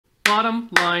bottom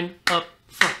line up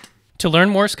front. To learn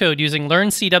Morse code using Learn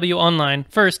CW Online,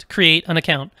 first create an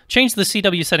account. Change the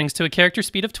CW settings to a character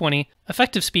speed of 20,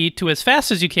 effective speed to as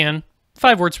fast as you can,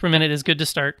 5 words per minute is good to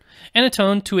start, and a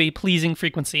tone to a pleasing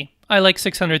frequency. I like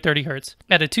 630 Hz.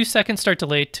 Add a 2-second start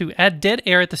delay to add dead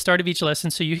air at the start of each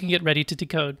lesson so you can get ready to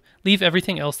decode. Leave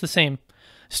everything else the same.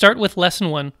 Start with Lesson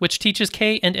 1, which teaches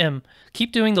K and M.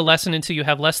 Keep doing the lesson until you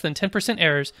have less than 10%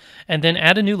 errors, and then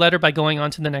add a new letter by going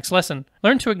on to the next lesson.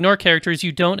 Learn to ignore characters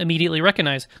you don't immediately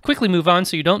recognize. Quickly move on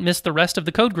so you don't miss the rest of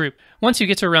the code group. Once you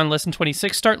get to around Lesson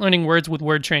 26, start learning words with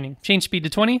word training. Change speed to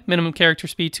 20, minimum character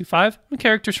speed to 5, and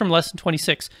characters from Lesson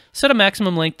 26. Set a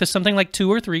maximum length to something like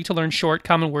 2 or 3 to learn short,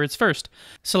 common words first.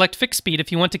 Select fixed speed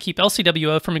if you want to keep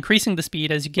LCWO from increasing the speed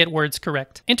as you get words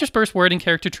correct. Intersperse word and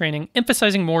character training,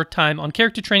 emphasizing more time on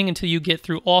character training until you get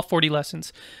through all 40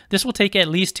 lessons. This will take at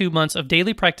least 2 months of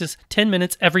daily practice, 10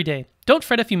 minutes every day. Don't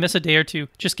fret if you miss a day or two,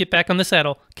 just get back on the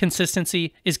saddle.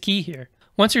 Consistency is key here.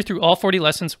 Once you're through all 40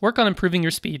 lessons, work on improving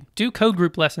your speed. Do code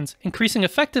group lessons, increasing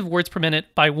effective words per minute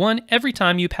by 1 every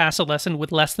time you pass a lesson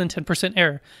with less than 10%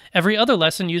 error. Every other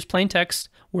lesson, use plain text,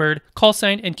 Word,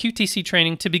 Callsign, and QTC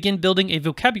Training to begin building a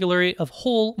vocabulary of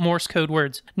whole Morse code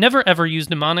words. Never ever use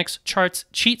mnemonics, charts,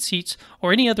 cheat sheets,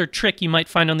 or any other trick you might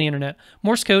find on the internet.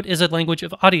 Morse code is a language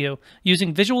of audio.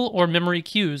 Using visual or memory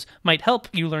cues might help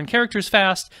you learn characters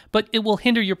fast, but it will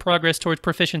hinder your progress towards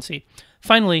proficiency.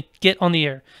 Finally, get on the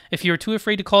air. If you're too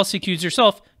afraid to call CQs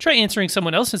yourself, try answering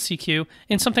someone else's CQ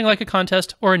in something like a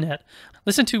contest or a net.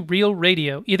 Listen to real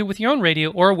radio, either with your own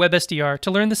radio or a WebSDR,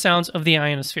 to learn the sounds of the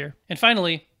ionosphere. And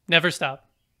finally, never stop.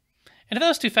 And if that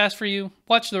was too fast for you,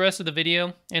 watch the rest of the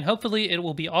video, and hopefully it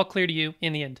will be all clear to you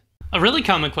in the end. A really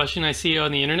common question I see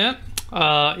on the internet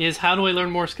is how do I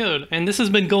learn Morse code? And this has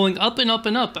been going up and up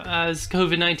and up as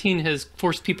COVID-19 has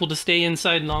forced people to stay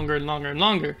inside longer and longer and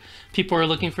longer. People are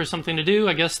looking for something to do.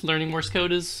 I guess learning Morse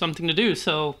code is something to do,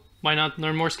 so why not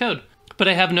learn Morse code? But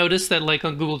I have noticed that, like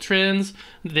on Google Trends,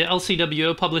 the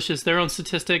LCWO publishes their own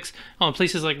statistics on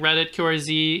places like Reddit,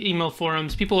 QRZ, email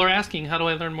forums. People are asking, how do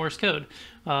I learn Morse code?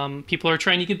 People are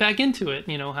trying to get back into it.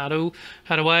 You know, how do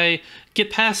I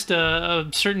get past a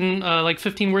certain like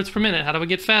 15 words per minute? How do I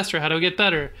get faster? How do I get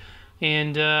better?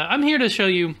 And I'm here to show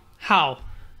you how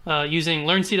using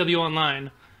Learn CW Online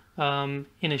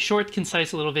in a short,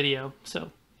 concise little video.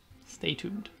 So stay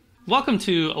tuned. Welcome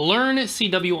to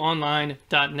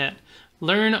LearnCWOnline.net.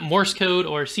 Learn Morse Code,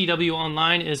 or CW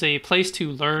Online, is a place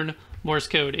to learn Morse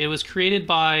code. It was created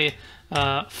by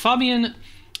Fabian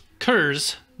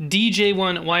Kurz,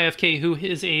 DJ1YFK, who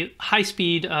is a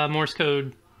high-speed Morse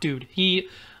code dude. He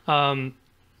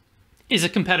is a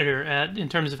competitor in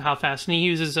terms of how fast, and he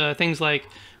uses things like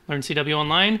Learn CW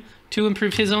Online to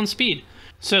improve his own speed.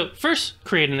 So first,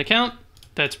 create an account.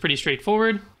 That's pretty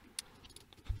straightforward.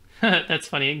 That's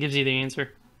funny, it gives you the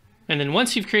answer. And then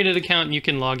once you've created an account, you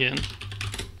can log in.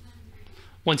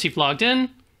 Once you've logged in,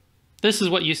 this is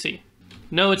what you see.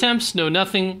 No attempts, no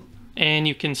nothing, and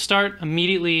you can start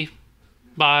immediately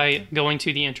by going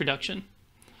to the introduction.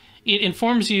 It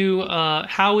informs you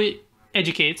how it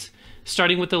educates,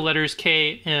 starting with the letters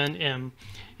K and M.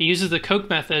 It uses the Koch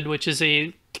method, which is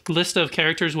a list of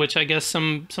characters which I guess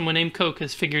someone named Koch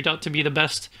has figured out to be the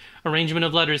best arrangement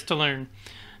of letters to learn.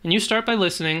 And you start by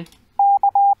listening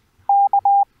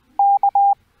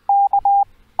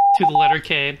to the letter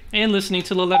K and listening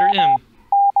to the letter M.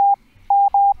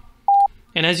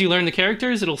 And as you learn the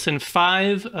characters, it'll send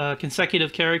 5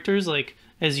 consecutive characters, like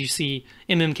as you see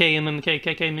MMK, MMK,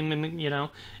 KK, MMM, you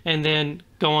know, and then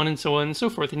go on and so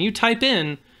forth. And you type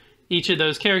in each of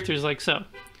those characters like so.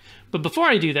 But before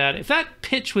I do that, if that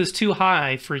pitch was too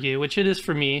high for you, which it is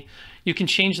for me, you can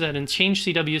change that and change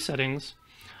CW settings.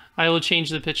 I will change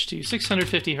the pitch to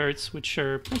 650 Hertz, which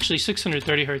are actually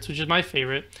 630 Hertz, which is my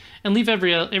favorite, and leave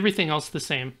everything else the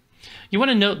same. You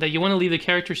want to note that you want to leave the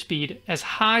character speed as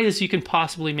high as you can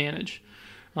possibly manage.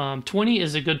 20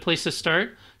 is a good place to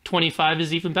start. 25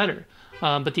 is even better.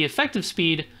 But the effective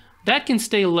speed, that can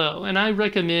stay low, and I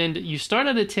recommend you start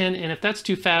at a 10, and if that's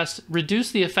too fast,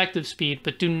 reduce the effective speed,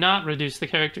 but do not reduce the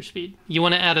character speed. You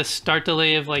want to add a start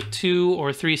delay of like 2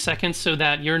 or 3 seconds so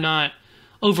that you're not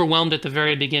overwhelmed at the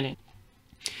very beginning.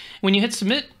 When you hit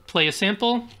submit, play a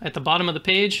sample at the bottom of the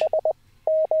page,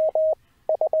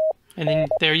 and then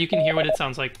there you can hear what it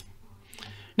sounds like.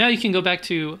 Now you can go back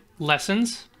to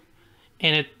lessons,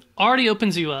 and it already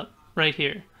opens you up right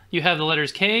here. You have the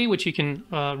letters K, which you can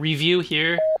review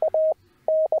here,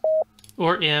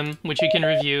 or M, which you can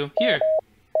review here.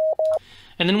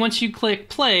 And then once you click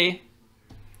play,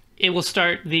 it will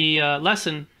start the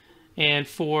lesson. And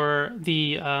for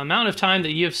the amount of time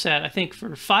that you have set, I think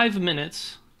for 5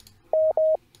 minutes,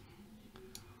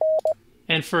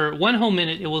 And for 1 whole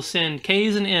minute, it will send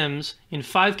K's and M's in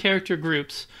 5-character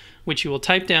groups, which you will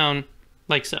type down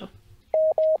like so.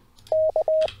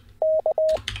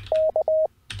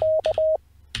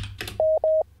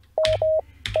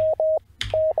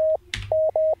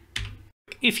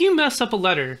 If you mess up a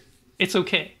letter, it's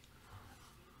okay.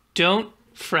 Don't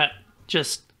fret.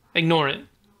 Just ignore it.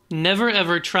 Never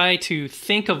ever try to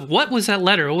think of what was that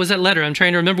letter? What was that letter? I'm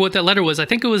trying to remember what that letter was. I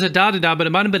think it was a da-da-da, but it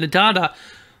might have been a da-da.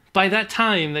 By that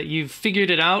time that you've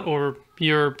figured it out or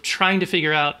you're trying to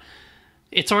figure out,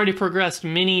 it's already progressed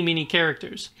many, many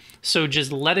characters. So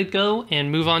just let it go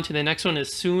and move on to the next one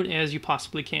as soon as you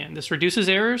possibly can. This reduces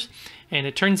errors, and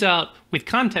it turns out with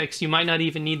context, you might not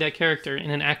even need that character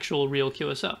in an actual real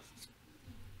QSO.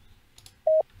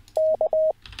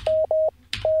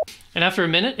 And after a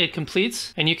minute, it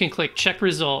completes, and you can click check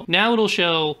result. Now it'll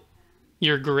show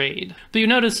your grade. But you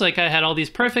notice like I had all these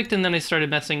perfect, and then I started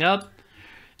messing up,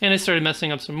 and I started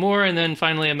messing up some more, and then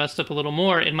finally I messed up a little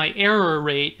more, and my error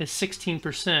rate is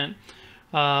 16%,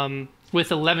 with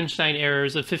the Levenstein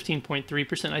errors of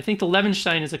 15.3%. I think the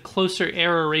Levenstein is a closer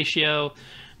error ratio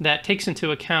that takes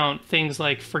into account things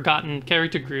like forgotten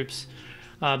character groups.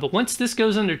 But once this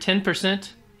goes under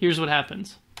 10%, here's what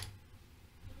happens.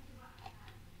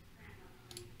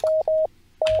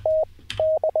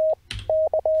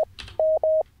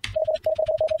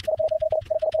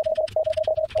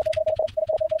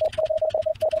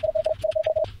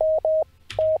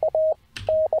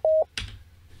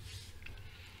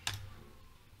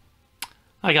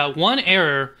 I got 1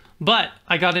 error, but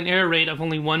I got an error rate of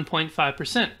only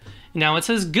 1.5%. Now it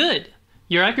says good.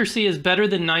 Your accuracy is better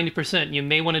than 90%. You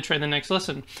may want to try the next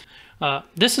lesson.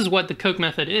 This is what the Koch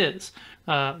method is.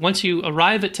 Once you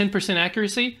arrive at 10%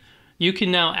 accuracy, you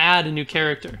can now add a new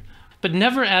character. But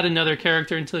never add another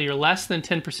character until you're less than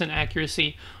 10%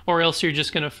 accuracy, or else you're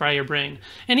just going to fry your brain.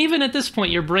 And even at this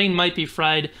point, your brain might be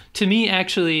fried. To me,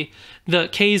 actually, the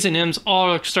K's and M's all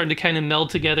are starting to kind of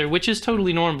meld together, which is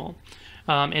totally normal.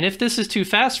 And if this is too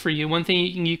fast for you, one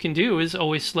thing you can do is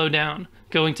always slow down.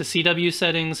 Going to CW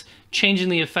settings, changing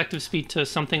the effective speed to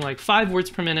something like 5 words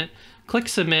per minute, click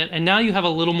submit, and now you have a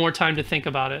little more time to think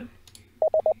about it.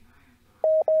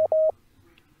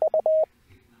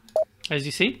 As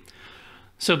you see.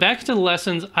 So back to the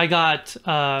lessons, I got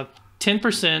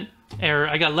 10% error.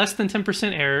 I got less than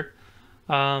 10% error,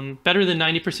 better than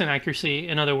 90% accuracy,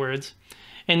 in other words.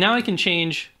 And now I can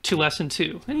change to lesson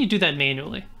 2, and you do that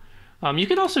manually. You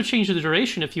can also change the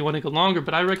duration if you want to go longer,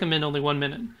 but I recommend only 1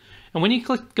 minute. And when you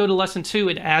click go to lesson 2,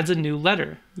 it adds a new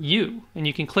letter, U, and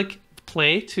you can click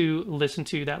play to listen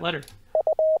to that letter.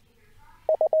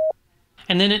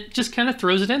 And then it just kind of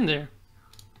throws it in there.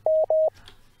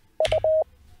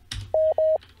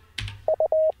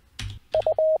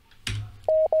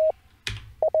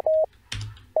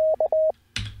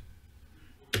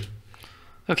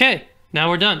 Okay, now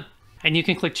we're done. And you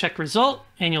can click check result,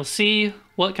 and you'll see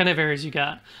what kind of errors you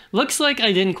got. Looks like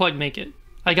I didn't quite make it.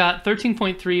 I got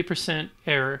 13.3%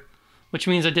 error, which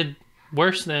means I did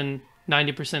worse than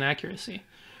 90% accuracy.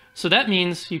 So that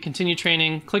means you continue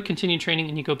training, click continue training,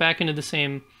 and you go back into the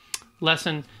same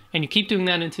lesson, and you keep doing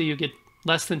that until you get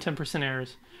less than 10%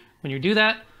 errors. When you do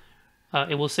that,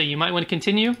 it will say you might want to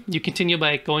continue. You continue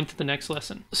by going to the next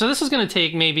lesson. So this is going to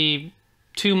take maybe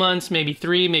 2 months, maybe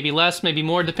 3, maybe less, maybe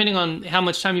more, depending on how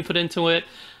much time you put into it,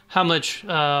 how much,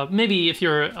 maybe if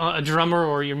you're a drummer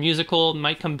or you're musical, it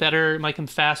might come better, it might come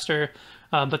faster.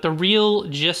 But the real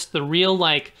gist, the real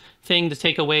like thing to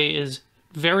take away is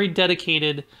very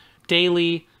dedicated,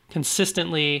 daily,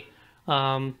 consistently,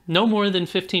 no more than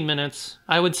 15 minutes.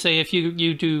 I would say if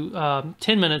you do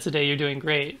 10 minutes a day, you're doing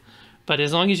great. But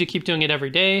as long as you keep doing it every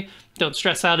day, don't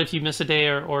stress out if you miss a day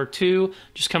or 2,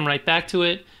 just come right back to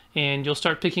it. And you'll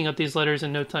start picking up these letters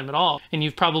in no time at all. And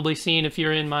you've probably seen, if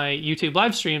you're in my YouTube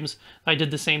live streams, I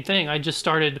did the same thing. I just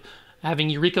started having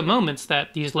eureka moments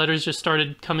that these letters just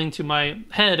started coming to my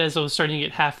head as I was starting to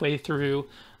get halfway through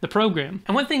the program.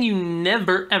 And one thing you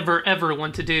never, ever, ever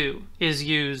want to do is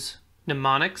use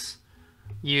mnemonics,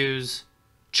 use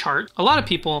chart. A lot of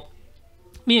people,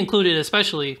 me included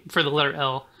especially for the letter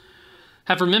L,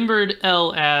 have remembered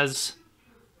L as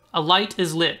a light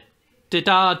is lit,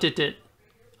 da-da-dit-dit.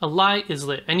 A light is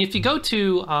lit. And if you go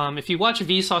to, if you watch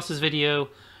Vsauce's video,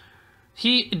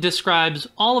 he describes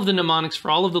all of the mnemonics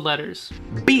for all of the letters.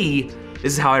 B,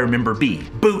 this is how I remember B.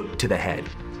 Boot to the head.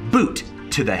 Boot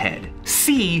to the head.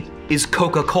 C is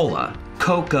Coca-Cola.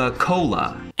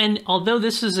 Coca-Cola. And although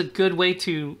this is a good way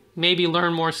to maybe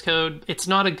learn Morse code, it's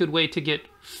not a good way to get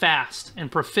fast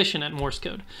and proficient at Morse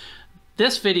code.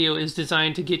 This video is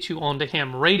designed to get you onto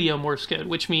ham radio Morse code,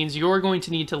 which means you're going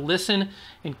to need to listen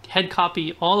and head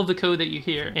copy all of the code that you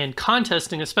hear, and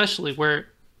contesting especially, where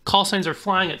call signs are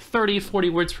flying at 30, 40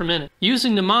 words per minute.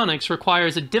 Using mnemonics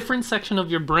requires a different section of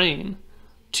your brain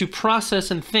to process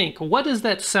and think. What does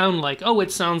that sound like? Oh,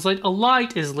 it sounds like a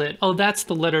light is lit. Oh, that's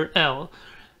the letter L.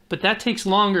 But that takes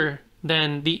longer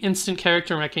than the instant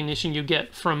character recognition you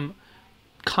get from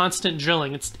constant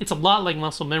drilling. It's a lot like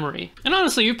muscle memory. And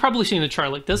honestly, you've probably seen a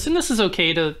chart like this, and this is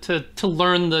okay to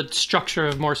learn the structure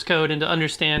of Morse code and to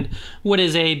understand what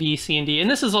is A, B, C, and D.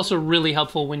 And this is also really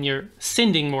helpful when you're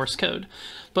sending Morse code.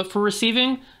 But for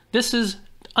receiving, this is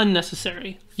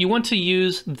unnecessary. You want to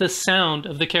use the sound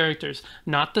of the characters,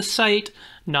 not the sight,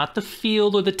 not the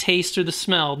feel or the taste or the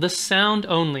smell, the sound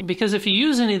only. Because if you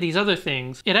use any of these other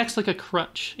things, it acts like a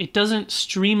crutch. It doesn't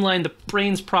streamline the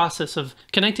brain's process of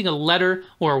connecting a letter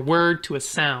or a word to a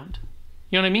sound.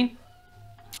 You know what I mean?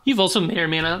 You've also may or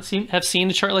may not have seen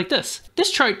a chart like this.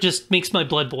 This chart just makes my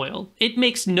blood boil. It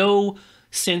makes no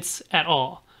sense at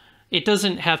all. It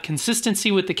doesn't have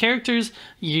consistency with the characters.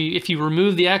 If you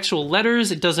remove the actual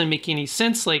letters, it doesn't make any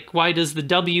sense. Like, why does the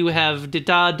W have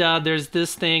da-da, there's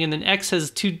this thing, and then X has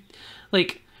two,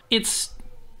 like, this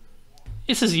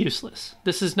is useless.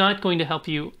 This is not going to help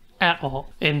you at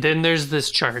all. And then there's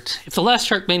this chart. If the last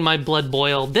chart made my blood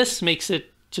boil, this makes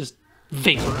it just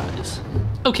vaporize.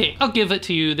 Okay, I'll give it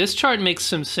to you. This chart makes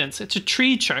some sense. It's a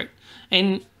tree chart,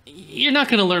 and you're not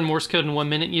gonna learn Morse code in 1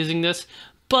 minute using this,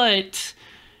 but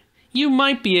you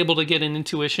might be able to get an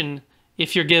intuition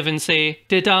if you're given, say,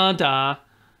 da-da-da.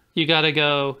 You gotta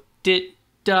go,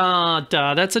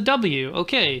 da-da-da. That's a W.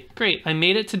 Okay, great. I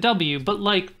made it to W. But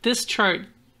like this chart,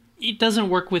 it doesn't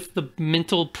work with the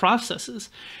mental processes.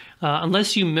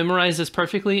 Unless you memorize this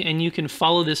perfectly and you can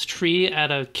follow this tree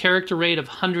at a character rate of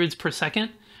hundreds per second,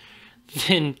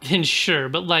 then sure.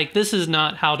 But like, this is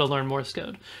not how to learn Morse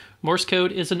code. Morse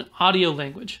code is an audio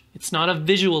language. It's not a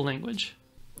visual language.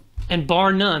 And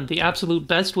bar none, the absolute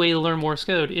best way to learn Morse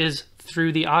code is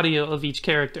through the audio of each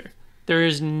character. There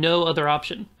is no other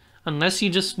option. Unless you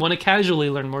just want to casually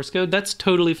learn Morse code, that's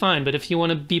totally fine. But if you want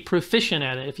to be proficient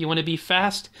at it, if you want to be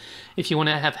fast, if you want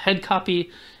to have head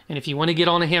copy, and if you want to get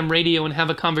on a ham radio and have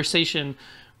a conversation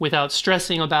without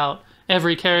stressing about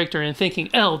every character and thinking,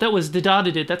 L, that was the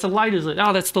dotted it, that's a light is it,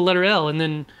 oh, that's the letter L, and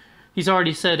then he's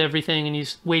already said everything and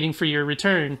he's waiting for your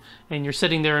return and you're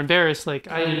sitting there embarrassed like,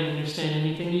 I didn't understand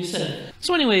anything you said.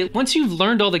 So anyway, once you've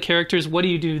learned all the characters, what do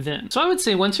you do then? So I would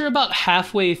say once you're about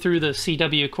halfway through the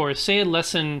CW course, say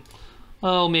lesson,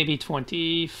 maybe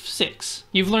 26,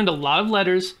 you've learned a lot of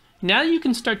letters. Now you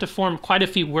can start to form quite a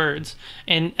few words,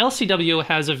 and LCWO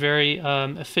has a very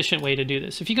efficient way to do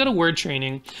this. If you go to word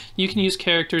training, you can use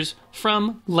characters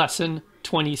from lesson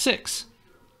 26.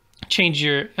 Change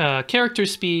your character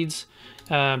speeds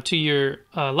to your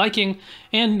liking,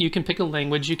 and you can pick a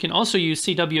language. You can also use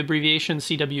CW abbreviations,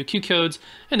 CWQ codes,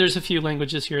 and there's a few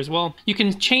languages here as well. You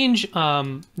can change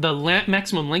the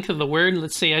maximum length of the word.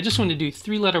 Let's say I just want to do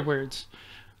 3-letter words,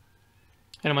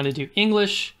 and I'm going to do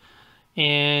English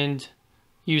and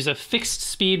use a fixed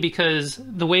speed, because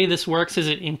the way this works is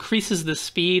it increases the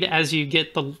speed as you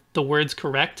get the words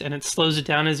correct, and it slows it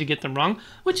down as you get them wrong,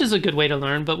 which is a good way to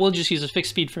learn, but we'll just use a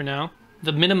fixed speed for now.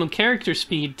 The minimum character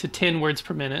speed to 10 words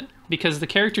per minute, because the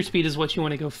character speed is what you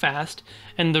want to go fast,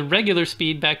 and the regular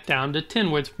speed back down to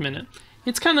 10 words per minute.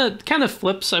 It's kind of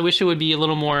flips. I wish it would be a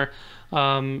little more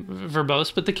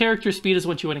verbose, but the character speed is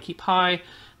what you want to keep high.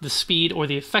 The speed, or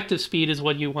the effective speed, is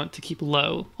what you want to keep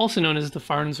low, also known as the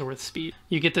Farnsworth speed.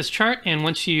 You get this chart, and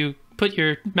once you put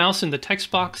your mouse in the text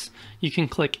box, you can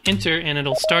click enter and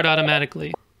it'll start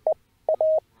automatically.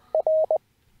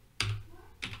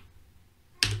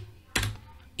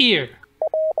 Ear.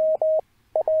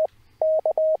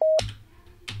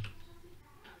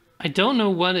 I don't know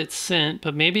what it sent,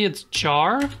 but maybe it's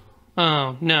jar?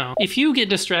 Oh, no. If you get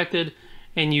distracted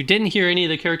and you didn't hear any of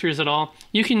the characters at all,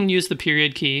 you can use the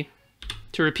period key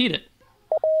to repeat it.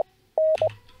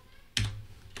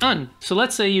 Done. So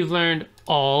let's say you've learned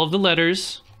all of the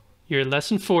letters. You're at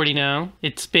lesson 40 now.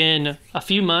 It's been a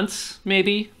few months,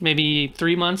 maybe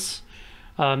 3 months.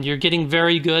 You're getting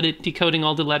very good at decoding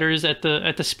all the letters at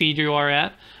the speed you are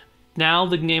at. Now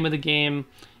the name of the game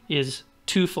is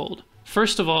twofold.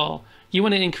 First of all, you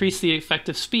want to increase the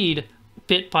effective speed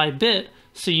bit by bit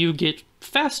so you get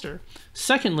faster.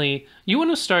 Secondly, you want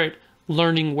to start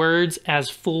learning words as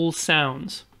full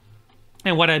sounds.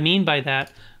 And what I mean by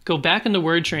that, go back into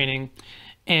word training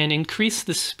and increase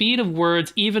the speed of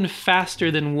words even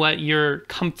faster than what you're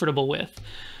comfortable with.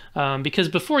 Because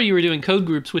before you were doing code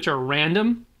groups, which are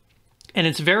random, and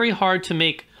it's very hard to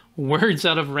make words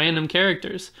out of random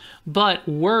characters, but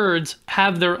words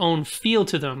have their own feel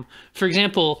to them. For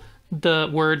example, the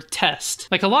word test.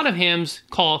 Like a lot of hams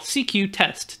call CQ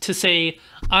test to say,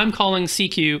 I'm calling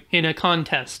CQ in a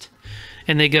contest.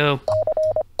 And they go,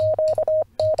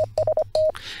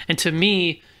 and to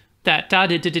me, that da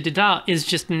da da da da da is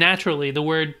just naturally the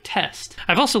word test.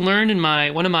 I've also learned in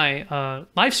one of my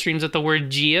live streams that the word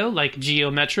geo, like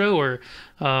geometro or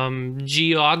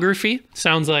geography,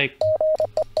 sounds like.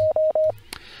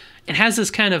 It has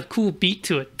this kind of cool beat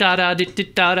to it, da da da da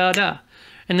da da da.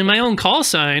 And then my own call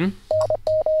sign,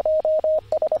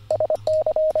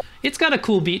 it's got a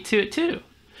cool beat to it too.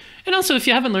 And also, if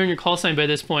you haven't learned your call sign by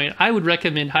this point, I would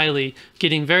recommend highly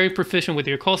getting very proficient with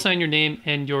your call sign, your name,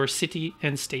 and your city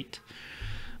and state.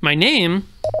 My name,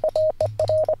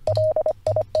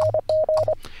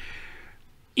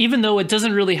 even though it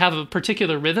doesn't really have a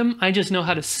particular rhythm, I just know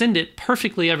how to send it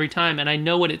perfectly every time, and I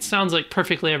know what it sounds like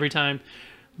perfectly every time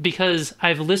because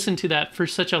I've listened to that for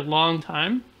such a long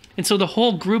time. And so the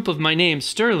whole group of my name,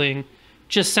 Sterling,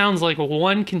 just sounds like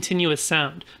one continuous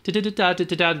sound. And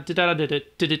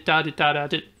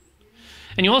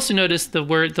you also notice the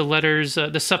letters,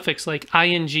 the suffix like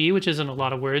ing, which isn't a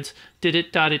lot of words,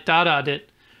 that's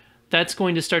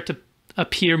going to start to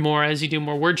appear more as you do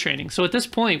more word training. So at this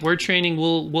point, word training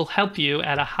will help you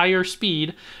at a higher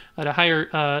speed,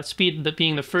 that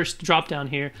being the first drop down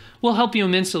here, will help you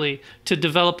immensely to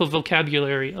develop a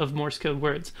vocabulary of Morse code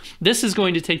words. This is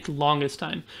going to take the longest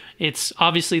time. It's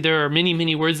obviously there are many,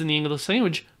 many words in the English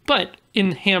language, but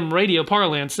in ham radio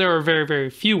parlance, there are very, very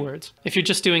few words. If you're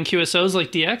just doing QSOs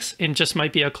like DX, it just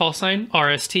might be a call sign,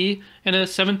 RST, and a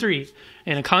 7-3.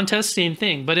 In a contest, same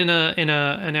thing. But in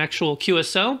an actual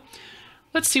QSO,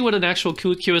 let's see what an actual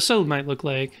QSO might look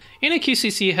like.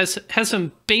 NAQCC has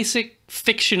some basic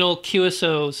fictional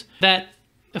QSOs that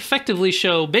effectively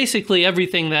show basically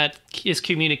everything that is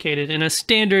communicated in a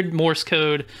standard Morse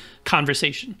code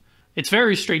conversation. It's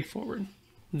very straightforward.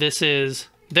 This is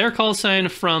their call sign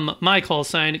from my call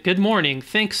sign. Good morning.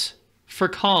 Thanks for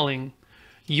calling.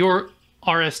 Your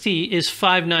RST is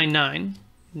 599.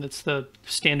 That's the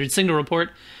standard signal report.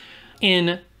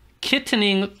 In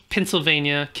Kittanning,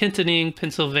 Pennsylvania.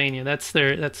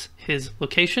 That's his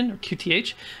location, or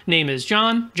QTH. Name is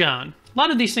John. A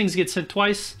lot of these things get sent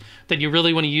twice that you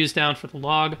really want to use down for the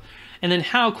log. And then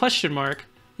how question mark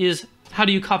is how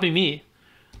do you copy me?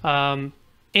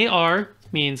 AR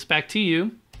means back to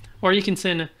you, or you can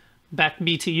send back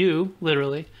me to you,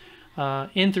 literally.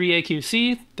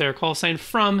 N3AQC, their call sign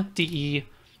from DE,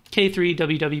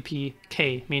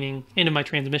 K3WWPK, meaning end of my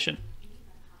transmission.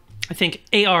 I think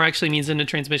AR actually means end of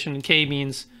transmission and K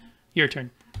means your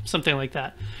turn, something like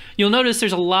that. You'll notice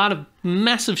there's a lot of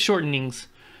massive shortenings,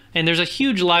 and there's a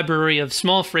huge library of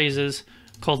small phrases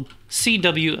called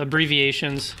CW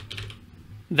abbreviations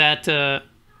that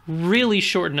really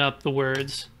shorten up the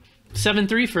words.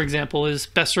 7-3, for example, is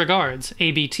best regards.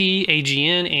 ABT,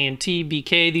 AGN, ANT,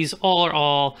 BK, these are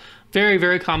all very,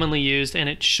 very commonly used, and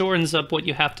it shortens up what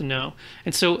you have to know.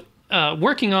 And so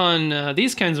working on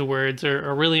these kinds of words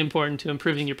are really important to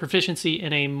improving your proficiency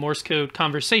in a Morse code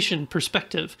conversation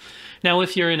perspective. Now,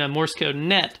 if you're in a Morse code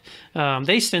net,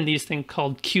 they send these things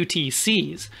called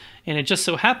QTCs, and it just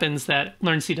so happens that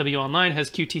Learn CW Online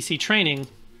has QTC Training.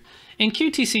 In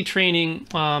QTC Training,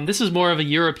 this is more of a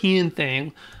European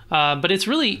thing, but it's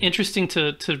really interesting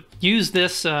to use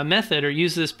this method or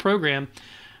use this program,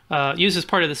 use this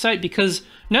part of the site, because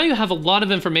now you have a lot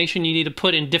of information you need to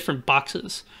put in different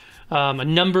boxes. A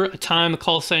number, a time, a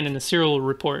call sign, and a serial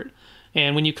report.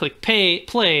 And when you click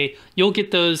play, you'll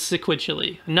get those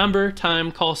sequentially. Number,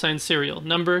 time, call sign, serial.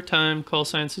 Number, time, call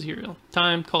sign, serial.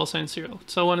 Time, call sign, serial.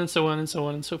 So on and so on and so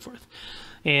on and so forth.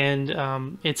 And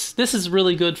this is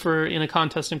really good for in a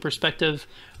contesting perspective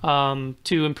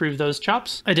to improve those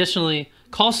chops. Additionally,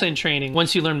 call sign training.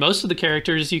 Once you learn most of the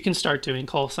characters, you can start doing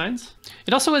call signs.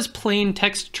 It also has plain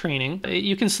text training.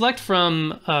 You can select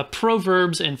from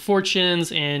proverbs and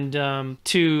fortunes and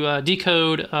to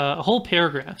decode whole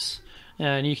paragraphs.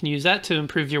 And you can use that to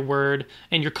improve your word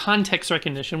and your context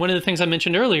recognition. One of the things I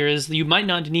mentioned earlier is you might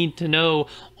not need to know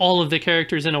all of the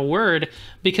characters in a word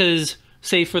because,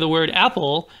 say for the word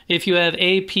apple, if you have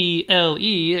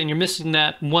A-P-L-E and you're missing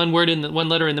that one word in one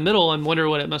letter in the middle and wonder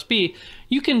what it must be,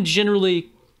 you can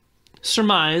generally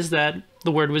surmise that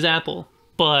the word was apple.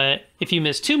 But if you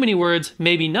miss too many words,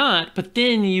 maybe not, but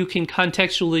then you can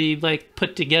contextually like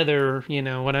put together, you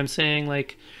know what I'm saying?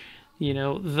 Like, you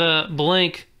know, the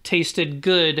blank tasted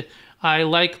good. I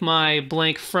like my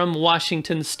blank from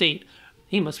Washington State.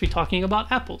 He must be talking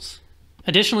about apples.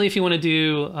 Additionally, if you want to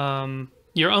do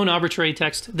your own arbitrary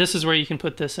text, this is where you can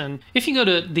put this in. If you go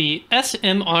to the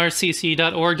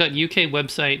smrcc.org.uk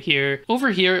website here,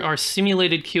 over here are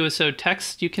simulated QSO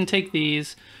text. You can take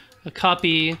these,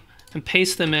 copy, and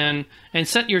paste them in, and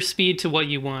set your speed to what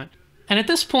you want. And at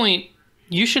this point,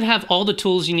 you should have all the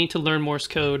tools you need to learn Morse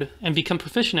code and become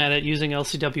proficient at it using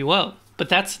LCWO. But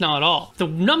that's not all. The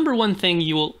number one thing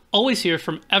you will always hear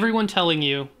from everyone telling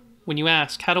you when you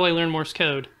ask, how do I learn Morse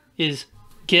code, is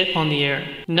get on the air.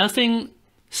 Nothing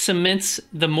cements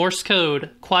the Morse code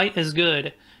quite as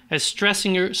good as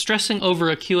stressing over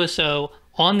a QSO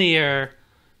on the air,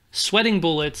 sweating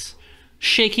bullets,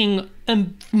 shaking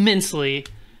immensely,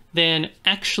 than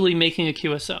actually making a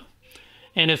QSO.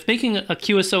 And if making a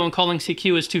QSO and calling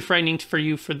CQ is too frightening for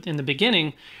you in the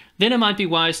beginning, then it might be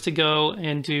wise to go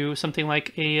and do something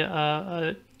like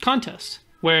a contest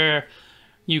where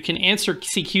you can answer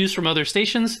CQs from other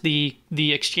stations. The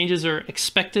exchanges are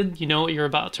expected. You know what you're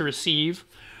about to receive.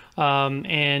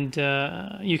 And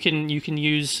you can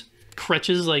use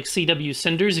crutches like CW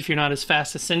senders if you're not as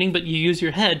fast as sending, but you use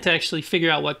your head to actually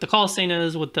figure out what the call sign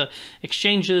is, what the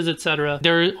exchange is, etc.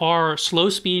 There are slow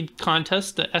speed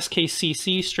contests, the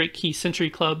SKCC, Straight Key Century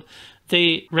Club.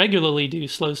 They regularly do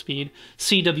slow speed.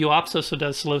 CW Ops also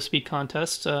does slow speed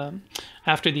contests.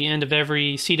 After the end of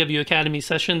every CW Academy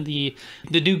session, the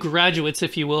new graduates,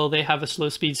 if you will, they have a slow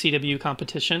speed CW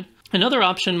competition. Another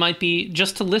option might be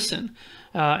just to listen.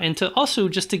 And to also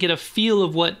just to get a feel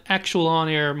of what actual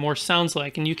on-air Morse sounds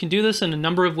like. And you can do this in a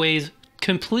number of ways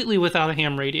completely without a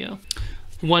ham radio.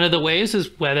 One of the ways is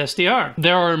WebSDR.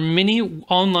 There are many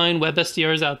online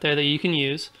WebSDRs out there that you can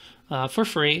use for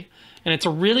free. And it's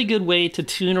a really good way to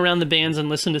tune around the bands and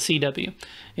listen to CW.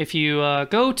 If you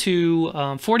go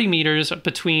to 40 meters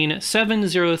between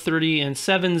 7030 and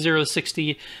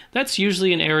 7060, that's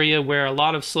usually an area where a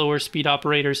lot of slower speed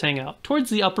operators hang out, towards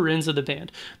the upper ends of the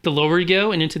band. The lower you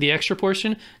go and into the extra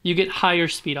portion, you get higher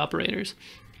speed operators.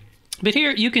 But here,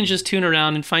 you can just tune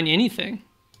around and find anything.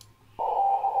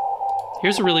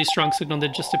 Here's a really strong signal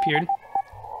that just appeared.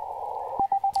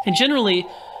 And generally,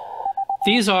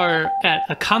 these are at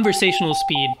a conversational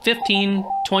speed, 15,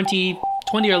 20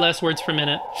 or less words per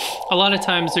minute. A lot of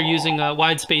times they're using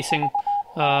wide spacing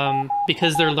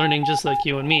because they're learning just like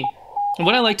you and me. And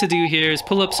what I like to do here is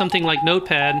pull up something like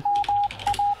Notepad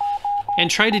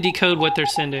and try to decode what they're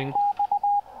sending.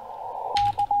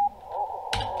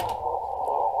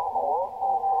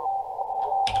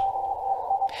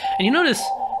 And you notice,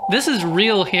 this is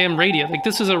real ham radio. Like,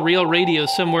 this is a real radio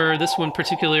somewhere, this one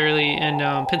particularly in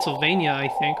Pennsylvania, I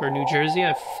think, or New Jersey,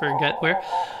 I forget where.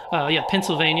 Yeah,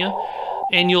 Pennsylvania.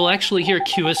 And you'll actually hear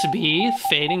QSB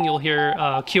fading, you'll hear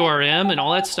QRM and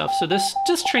all that stuff. So this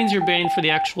just trains your brain for the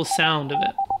actual sound of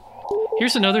it.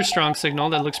 Here's another strong signal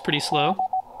that looks pretty slow.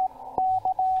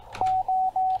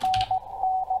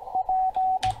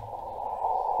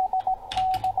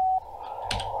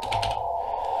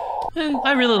 And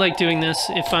I really like doing this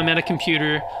if I'm at a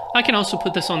computer. I can also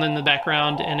put this on in the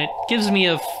background, and it gives me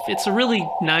it's a really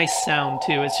nice sound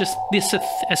too. It's just this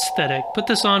aesthetic. Put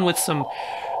this on with some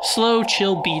slow,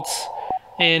 chill beats,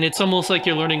 and it's almost like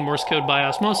you're learning Morse code by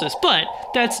osmosis. But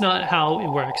that's not how it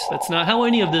works. That's not how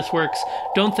any of this works.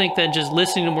 Don't think that just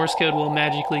listening to Morse code will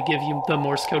magically give you the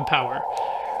Morse code power.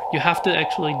 You have to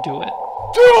actually do it.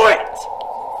 Do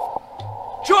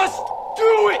it! Just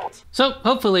do it! So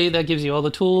hopefully that gives you all the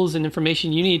tools and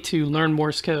information you need to learn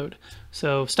Morse code.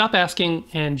 So stop asking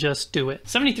and just do it.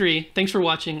 73, thanks for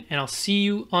watching, and I'll see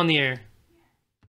you on the air.